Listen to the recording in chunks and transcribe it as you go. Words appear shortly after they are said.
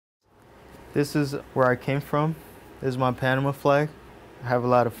This is where I came from. This is my Panama flag. I have a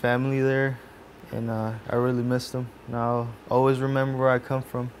lot of family there, and I really miss them. And I'll always remember where I come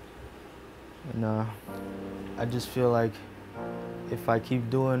from. And I just feel like if I keep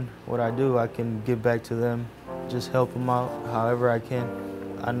doing what I do, I can give back to them, just help them out however I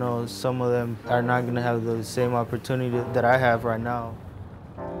can. I know some of them are not going to have the same opportunity that I have right now.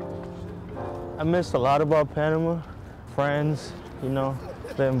 I missed a lot about Panama, friends, you know,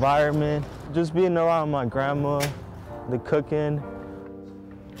 the environment, just being around my grandma, the cooking.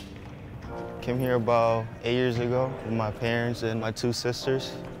 Came here about 8 years ago with my parents and my 2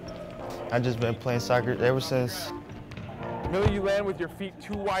 sisters. I've just been playing soccer ever since. Miller, you land with your feet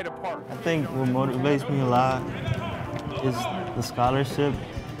too wide apart. I think what motivates me a lot is the scholarship.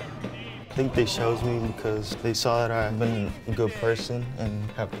 I think they chose me because they saw that I've been a good person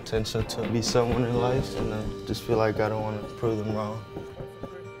and have potential to be someone in life, and I just feel like I don't want to prove them wrong.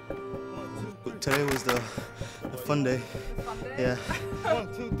 But today was the fun day. Yeah.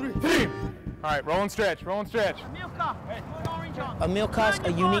 1, 2, 3. All right, roll and stretch, roll and stretch. Amilcar's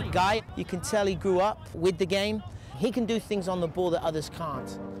a unique guy. You can tell he grew up with the game. He can do things on the ball that others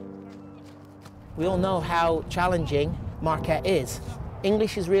can't. We all know how challenging Marquette is.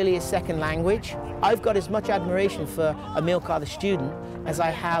 English is really his second language. I've got as much admiration for Amilcar, the student, as I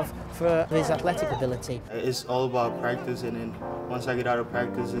have for his athletic ability. It's all about practice, and then once I get out of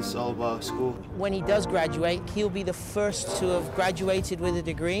practice, it's all about school. When he does graduate, he'll be the first to have graduated with a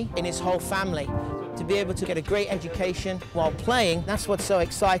degree in his whole family. To be able to get a great education while playing, that's what's so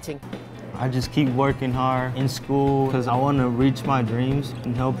exciting. I just keep working hard in school because I want to reach my dreams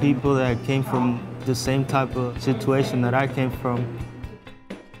and help people that came from the same type of situation that I came from.